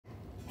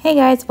Hey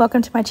guys,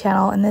 welcome to my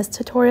channel. In this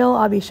tutorial,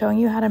 I'll be showing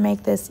you how to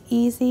make this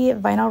easy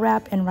vinyl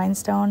wrap and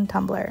rhinestone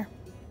tumbler.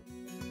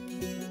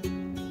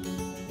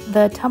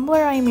 The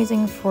tumbler I am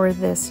using for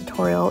this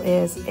tutorial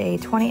is a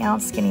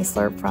 20-ounce skinny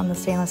slurp from the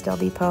Stainless Steel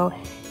Depot.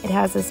 It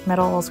has this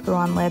metal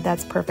screw-on lid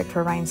that's perfect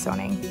for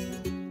rhinestoning.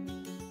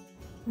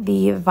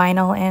 The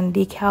vinyl and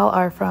decal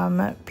are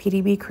from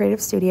Petey Creative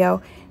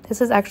Studio.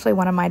 This is actually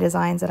one of my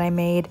designs that I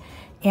made,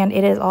 and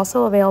it is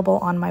also available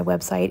on my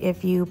website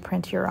if you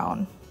print your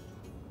own.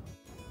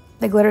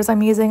 The glitters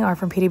I'm using are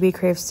from Petey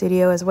Creative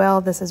Studio as well.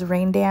 This is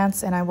Rain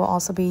Dance, and I will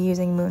also be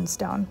using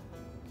Moonstone.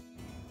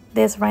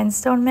 This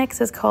rhinestone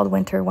mix is called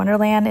Winter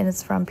Wonderland, and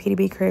it's from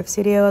Petey Creative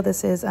Studio.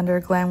 This is under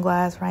Glam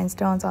Glass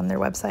Rhinestones on their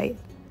website.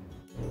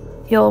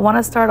 You'll want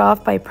to start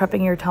off by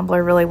prepping your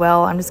tumbler really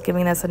well. I'm just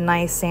giving this a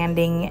nice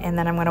sanding, and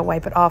then I'm going to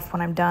wipe it off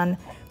when I'm done,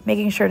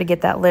 making sure to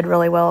get that lid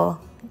really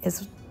well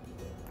as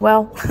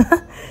well,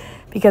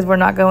 because we're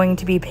not going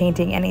to be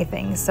painting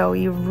anything. So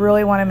you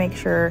really want to make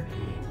sure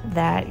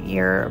that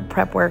your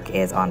prep work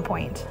is on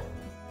point.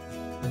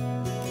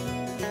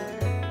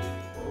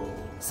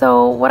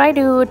 So what I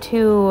do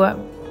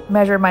to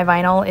measure my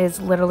vinyl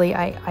is literally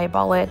I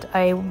eyeball it.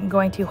 I'm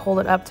going to hold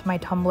it up to my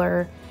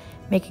tumbler,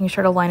 making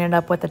sure to line it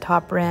up with the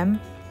top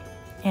rim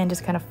and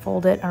just kind of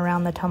fold it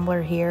around the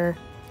tumbler here,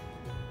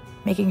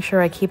 making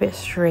sure I keep it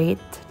straight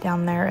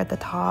down there at the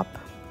top.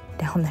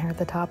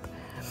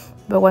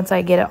 But once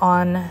I get it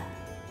on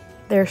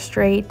there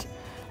straight,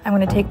 I'm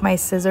going to take my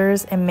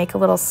scissors and make a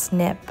little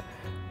snip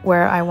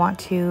where I want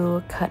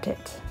to cut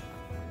it.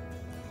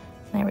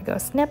 There we go,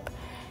 snip.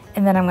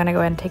 And then I'm going to go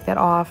ahead and take that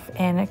off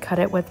and cut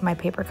it with my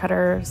paper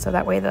cutter so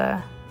that way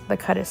the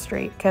cut is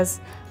straight,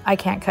 because I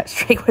can't cut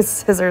straight with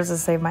scissors to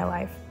save my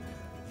life.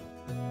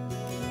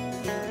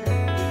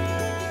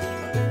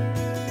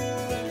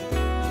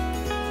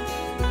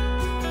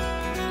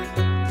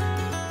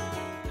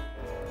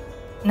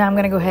 Now I'm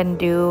going to go ahead and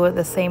do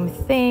the same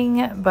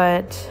thing,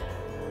 but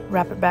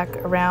wrap it back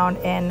around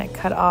and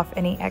cut off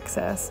any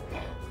excess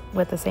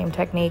with the same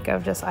technique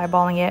of just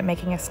eyeballing it,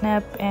 making a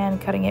snip, and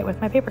cutting it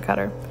with my paper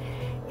cutter.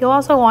 You'll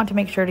also want to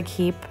make sure to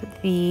keep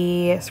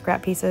the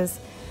scrap pieces,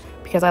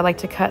 because I like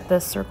to cut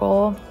the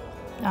circle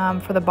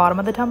for the bottom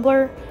of the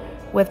tumbler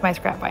with my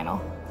scrap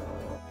vinyl.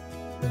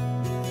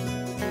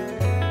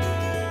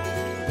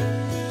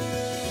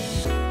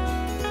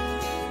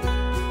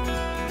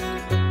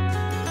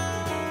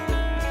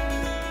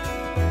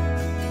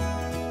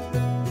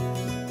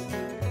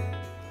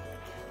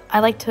 I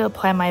like to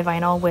apply my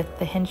vinyl with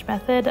the hinge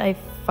method. I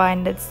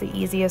find it's the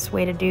easiest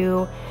way to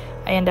do.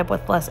 I end up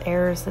with less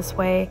errors this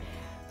way.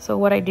 So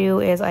what I do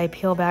is I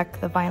peel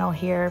back the vinyl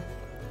here,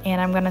 and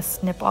I'm gonna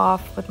snip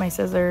off with my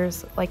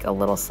scissors like a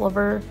little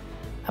sliver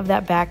of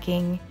that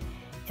backing,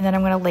 and then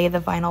I'm gonna lay the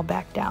vinyl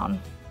back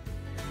down.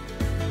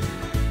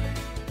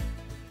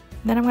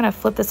 Then I'm gonna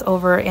flip this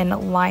over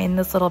and line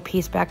this little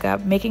piece back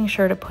up, making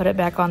sure to put it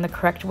back on the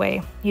correct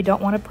way. You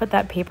don't wanna put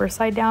that paper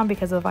side down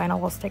because the vinyl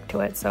will stick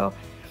to it, so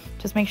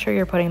just make sure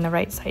you're putting the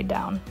right side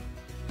down.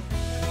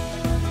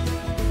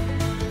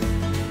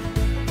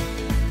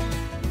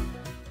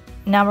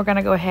 Now we're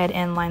gonna go ahead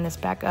and line this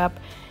back up.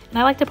 And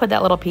I like to put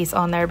that little piece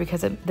on there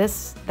because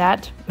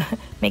that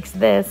makes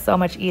this so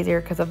much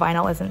easier, because the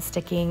vinyl isn't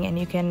sticking and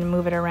you can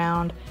move it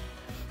around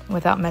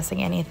without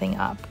messing anything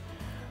up.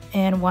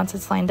 And once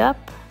it's lined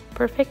up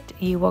perfect,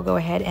 you will go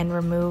ahead and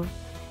remove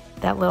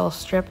that little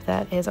strip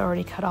that is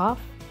already cut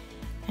off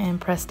and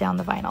press down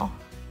the vinyl.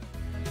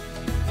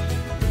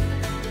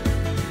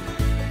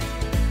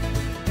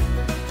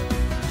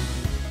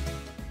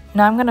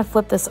 Now I'm going to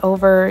flip this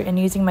over, and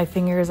using my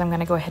fingers I'm going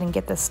to go ahead and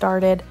get this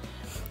started.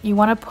 You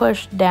want to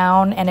push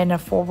down and in a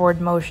forward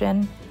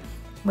motion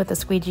with a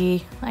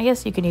squeegee. I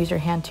guess you can use your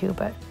hand too,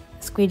 but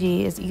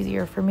squeegee is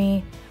easier for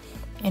me.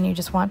 And you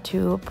just want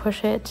to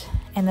push it,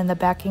 and then the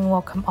backing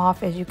will come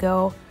off as you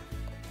go.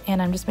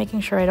 And I'm just making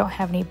sure I don't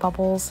have any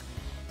bubbles.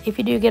 If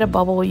you do get a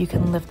bubble, you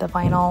can lift the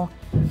vinyl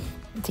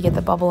to get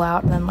the bubble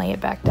out and then lay it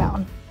back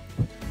down.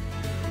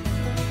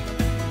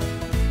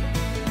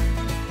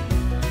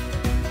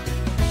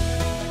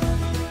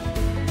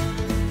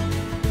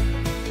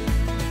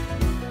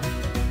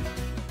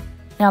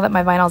 Now that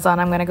my vinyl's on,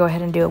 I'm going to go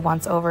ahead and do it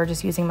once over,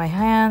 just using my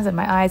hands and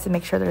my eyes to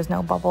make sure there's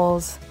no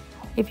bubbles.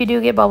 If you do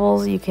get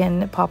bubbles, you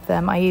can pop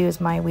them. I use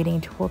my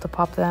weeding tool to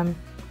pop them,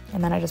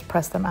 and then I just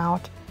press them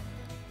out.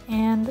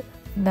 And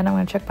then I'm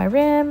going to check my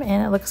rim,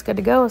 and it looks good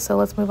to go, so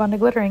let's move on to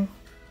glittering.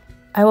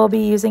 I will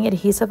be using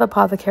Adhesive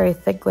Apothecary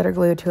thick glitter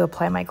glue to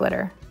apply my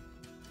glitter.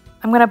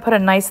 I'm going to put a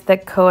nice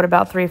thick coat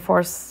about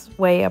 3/4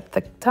 way up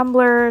the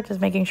tumbler,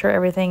 just making sure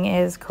everything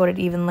is coated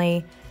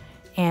evenly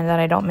and that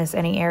I don't miss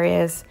any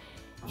areas.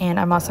 And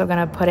I'm also going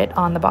to put it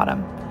on the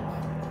bottom.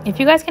 If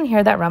you guys can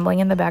hear that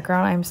rumbling in the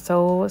background, I'm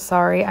so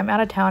sorry. I'm out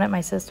of town at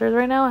my sister's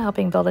right now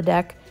helping build a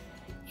deck,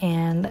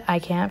 and I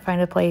can't find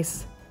a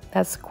place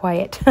that's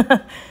quiet.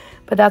 But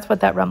that's what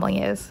that rumbling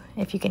is,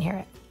 if you can hear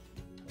it.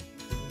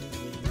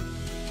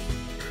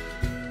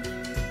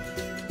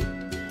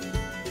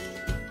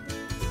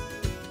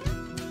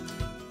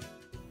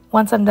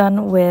 Once I'm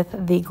done with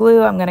the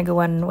glue, I'm going to go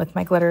in with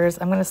my glitters.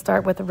 I'm going to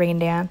start with the Rain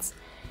Dance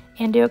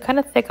and do it kind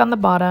of thick on the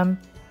bottom.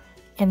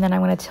 And then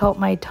I'm going to tilt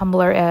my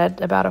tumbler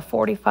at about a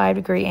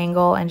 45-degree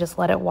angle and just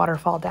let it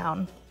waterfall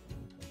down.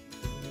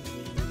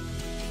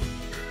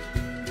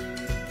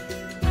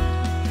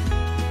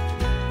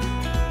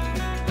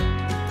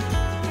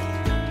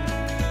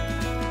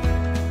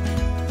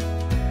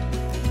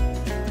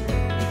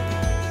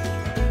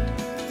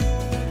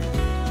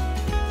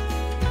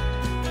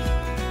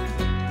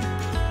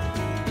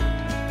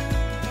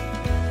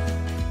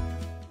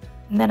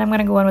 And then I'm going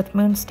to go in with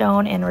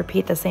Moonstone and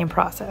repeat the same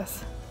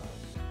process.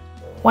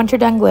 Once you're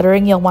done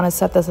glittering, you'll want to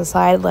set this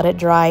aside, let it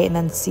dry, and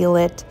then seal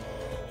it.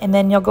 And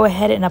then you'll go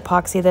ahead and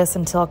epoxy this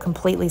until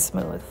completely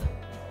smooth.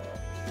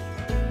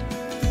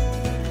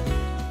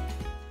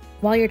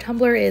 While your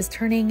tumbler is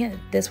turning,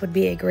 this would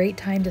be a great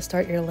time to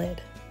start your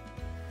lid.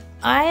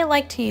 I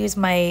like to use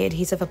my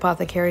Adhesive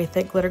Apothecary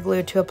thick glitter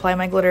glue to apply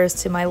my glitters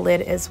to my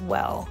lid as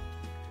well.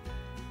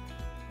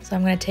 So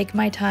I'm going to take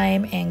my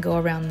time and go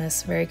around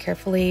this very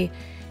carefully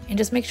and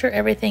just make sure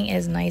everything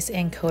is nice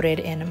and coated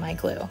in my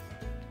glue.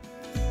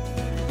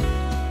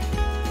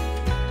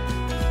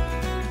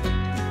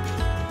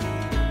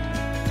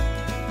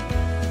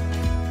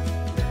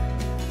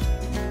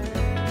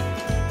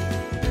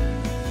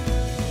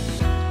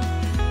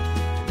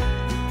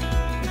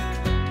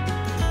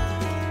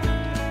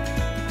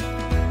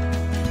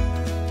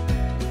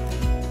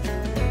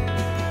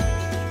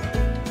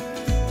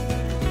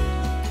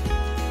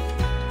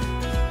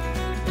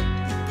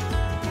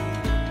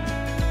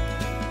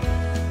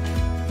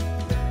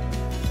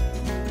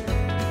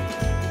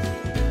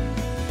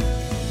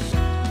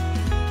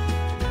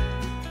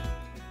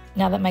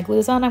 Now that my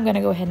glue's on, I'm going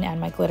to go ahead and add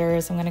my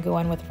glitters. I'm going to go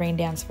in with Rain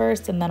Dance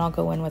first, and then I'll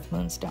go in with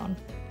Moonstone.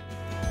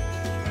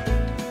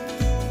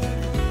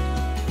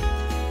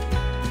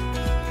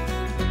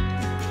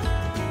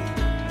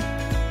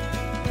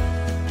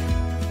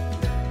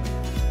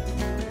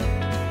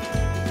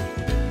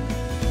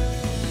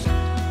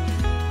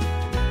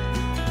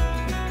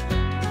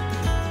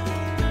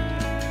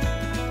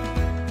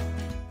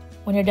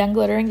 When you're done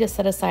glittering, just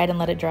set aside and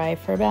let it dry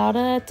for about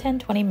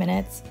 10-20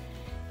 minutes.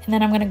 And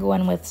then I'm going to go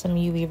in with some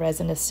UV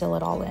resin to seal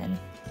it all in.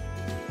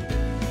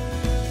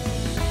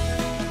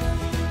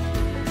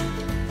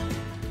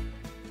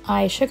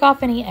 I shook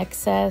off any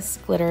excess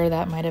glitter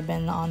that might have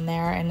been on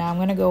there, and now I'm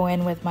going to go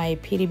in with my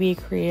Petey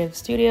Creative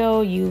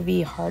Studio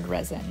UV hard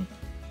resin.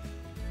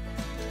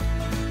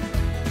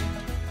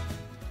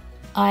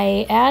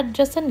 I add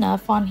just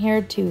enough on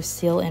here to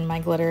seal in my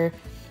glitter.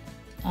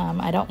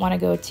 I don't want to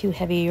go too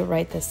heavy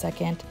right this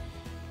second.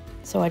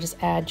 So I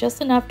just add just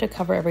enough to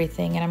cover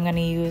everything, and I'm going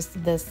to use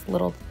this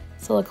little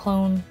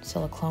silicone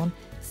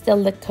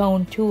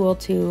tool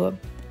to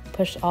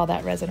push all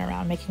that resin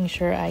around, making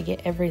sure I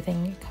get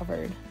everything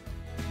covered.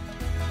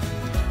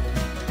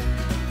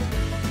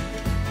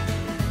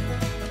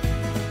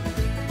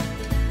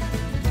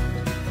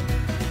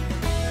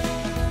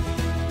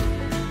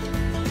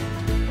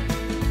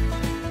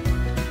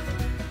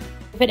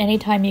 If at any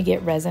time you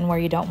get resin where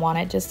you don't want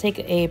it, just take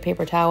a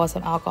paper towel with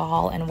some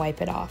alcohol and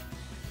wipe it off.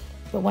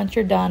 But once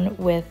you're done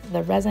with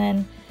the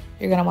resin,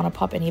 you're going to want to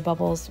pop any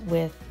bubbles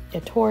with a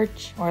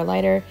torch or a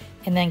lighter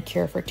and then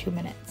cure for 2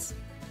 minutes.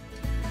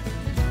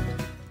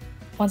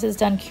 Once it's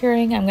done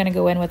curing, I'm going to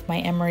go in with my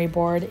emery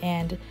board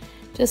and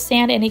just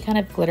sand any kind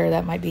of glitter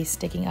that might be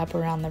sticking up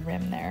around the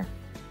rim there.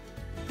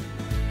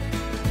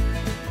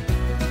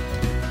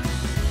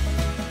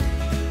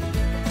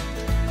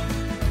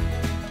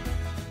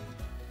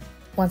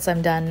 Once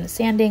I'm done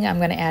sanding, I'm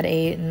going to add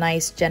a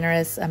nice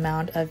generous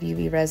amount of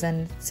UV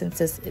resin, since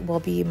this will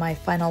be my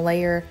final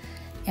layer,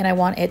 and I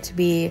want it to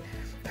be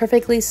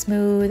perfectly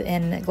smooth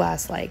and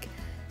glass-like.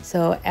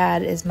 So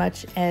add as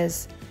much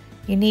as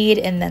you need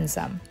and then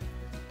some.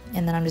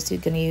 And then I'm just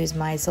going to use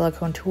my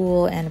silicone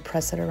tool and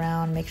press it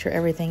around, make sure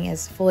everything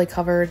is fully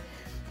covered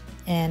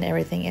and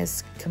everything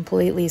is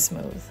completely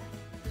smooth.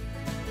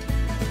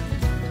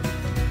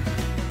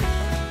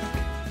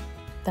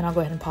 Then I'll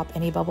go ahead and pop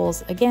any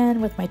bubbles again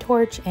with my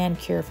torch and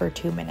cure for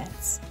 2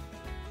 minutes.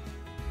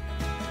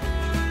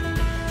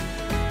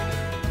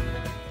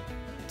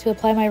 To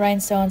apply my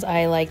rhinestones,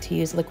 I like to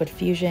use liquid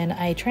fusion.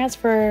 I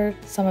transfer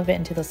some of it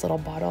into this little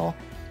bottle.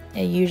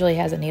 It usually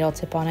has a needle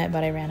tip on it,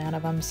 but I ran out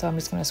of them, so I'm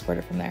just going to squirt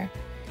it from there.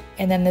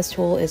 And then this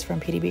tool is from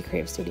Petey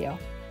Creative Studio.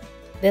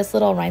 This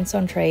little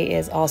rhinestone tray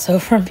is also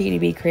from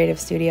Petey Creative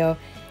Studio,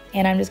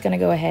 and I'm just going to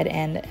go ahead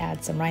and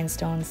add some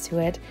rhinestones to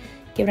it,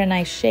 give it a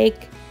nice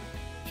shake,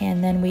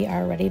 and then we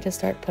are ready to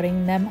start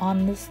putting them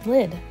on this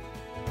lid.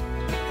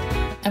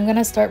 I'm going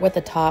to start with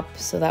the top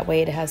so that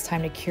way it has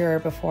time to cure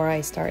before I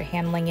start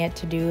handling it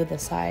to do the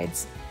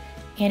sides.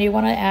 And you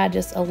want to add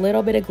just a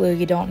little bit of glue.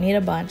 You don't need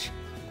a bunch.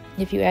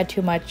 If you add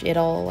too much,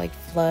 it'll like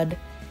flood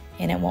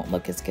and it won't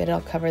look as good.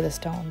 It'll cover the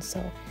stones.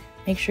 So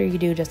make sure you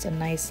do just a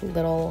nice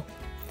little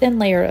thin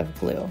layer of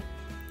glue.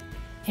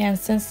 And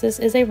since this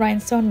is a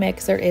rhinestone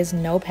mix, there is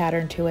no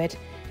pattern to it.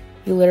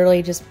 You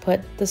literally just put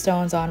the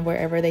stones on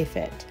wherever they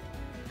fit.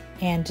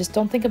 And just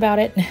don't think about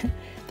it.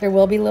 There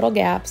will be little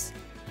gaps,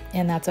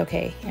 and that's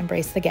okay.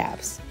 Embrace the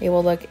gaps. It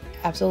will look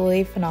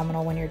absolutely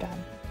phenomenal when you're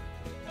done.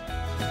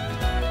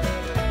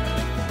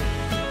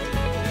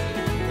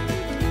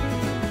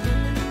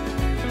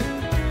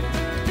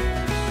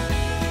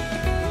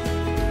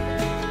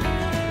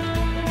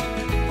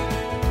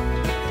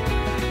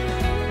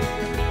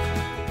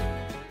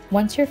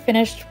 Once you're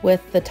finished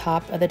with the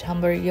top of the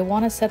tumbler, you'll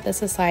want to set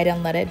this aside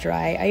and let it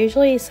dry. I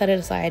usually set it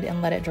aside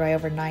and let it dry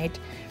overnight,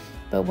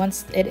 but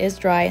once it is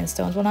dry and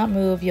stones will not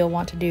move, you'll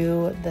want to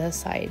do the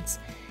sides.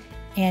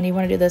 And you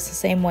want to do this the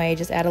same way,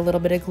 just add a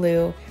little bit of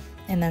glue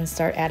and then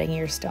start adding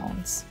your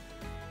stones.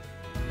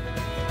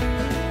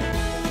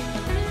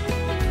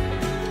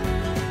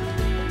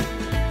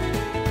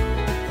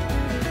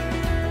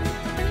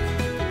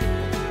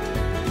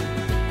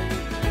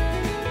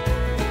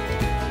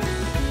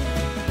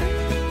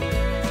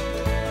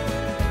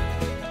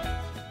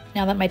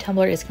 Now that my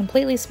tumbler is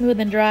completely smooth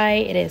and dry,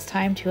 it is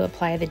time to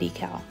apply the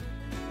decal.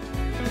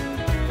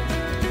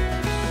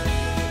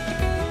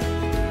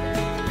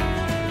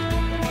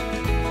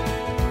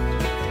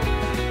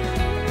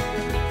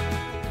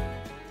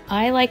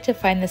 I like to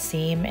find the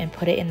seam and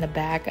put it in the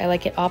back. I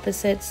like it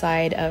opposite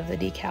side of the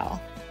decal.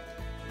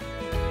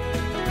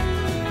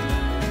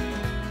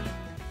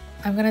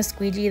 I'm gonna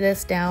squeegee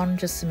this down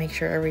just to make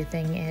sure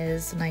everything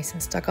is nice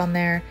and stuck on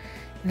there.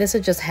 This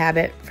is just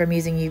habit from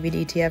using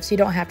UV DTF, so you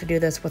don't have to do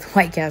this with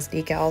white cast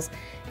decals,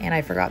 and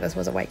I forgot this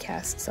was a white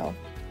cast, so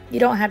you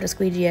don't have to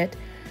squeegee it,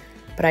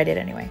 but I did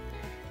anyway.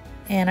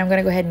 And I'm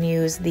gonna go ahead and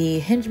use the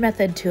hinge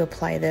method to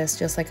apply this,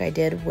 just like I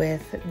did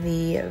with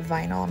the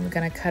vinyl. I'm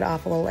gonna cut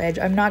off a little edge.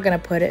 I'm not gonna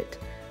put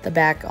the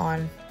back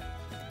on,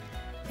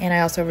 and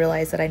I also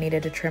realized that I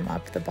needed to trim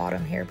up the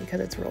bottom here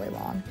because it's really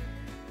long.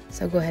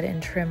 So go ahead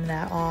and trim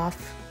that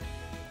off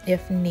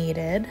if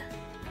needed.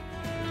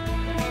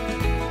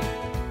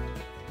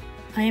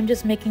 I am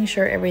just making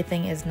sure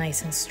everything is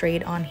nice and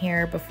straight on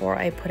here before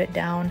I put it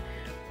down.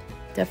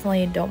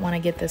 Definitely don't want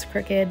to get this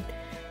crooked.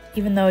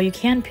 Even though you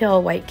can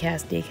peel white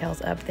cast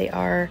decals up, they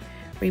are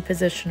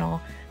repositional,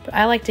 but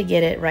I like to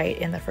get it right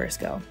in the first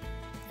go.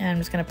 And I'm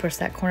just going to push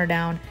that corner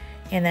down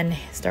and then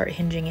start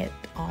hinging it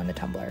on the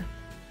tumbler.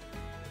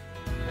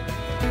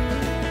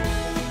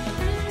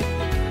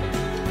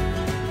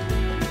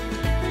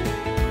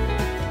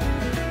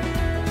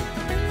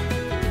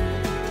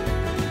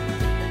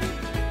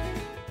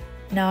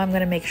 Now I'm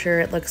going to make sure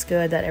it looks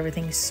good, that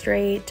everything's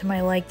straight to my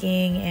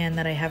liking, and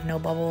that I have no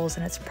bubbles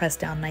and it's pressed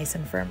down nice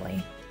and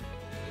firmly.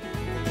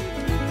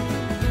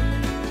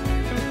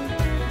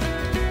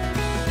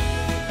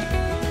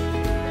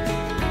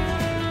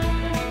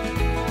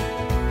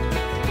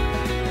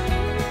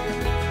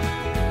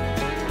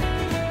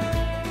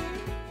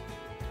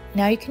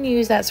 Now you can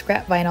use that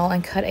scrap vinyl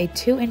and cut a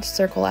 2-inch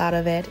circle out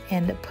of it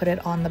and put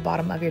it on the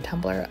bottom of your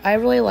tumbler. I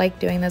really like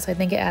doing this. I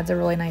think it adds a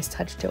really nice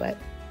touch to it.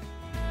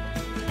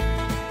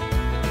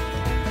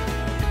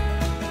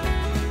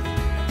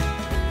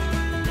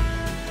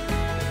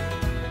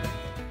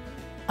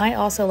 I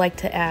also like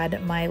to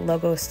add my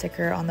logo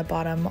sticker on the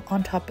bottom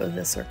on top of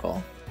the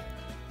circle.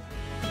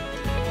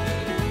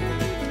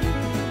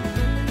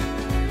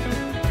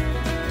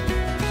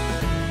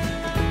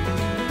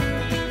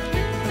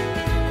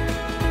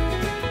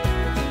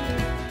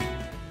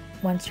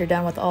 Once you're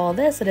done with all of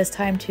this, it is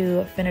time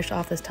to finish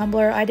off this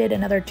tumbler. I did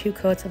another 2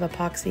 coats of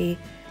epoxy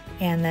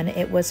and then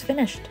it was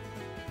finished.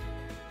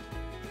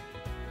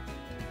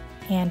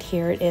 And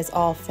here it is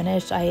all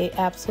finished. I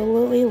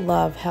absolutely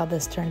love how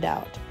this turned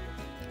out.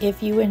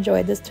 If you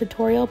enjoyed this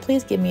tutorial,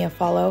 please give me a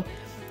follow.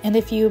 And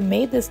if you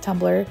made this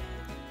tumbler,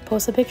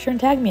 post a picture and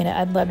tag me in it.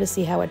 I'd love to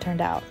see how it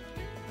turned out.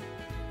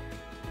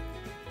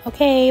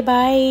 Okay,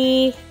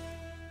 bye.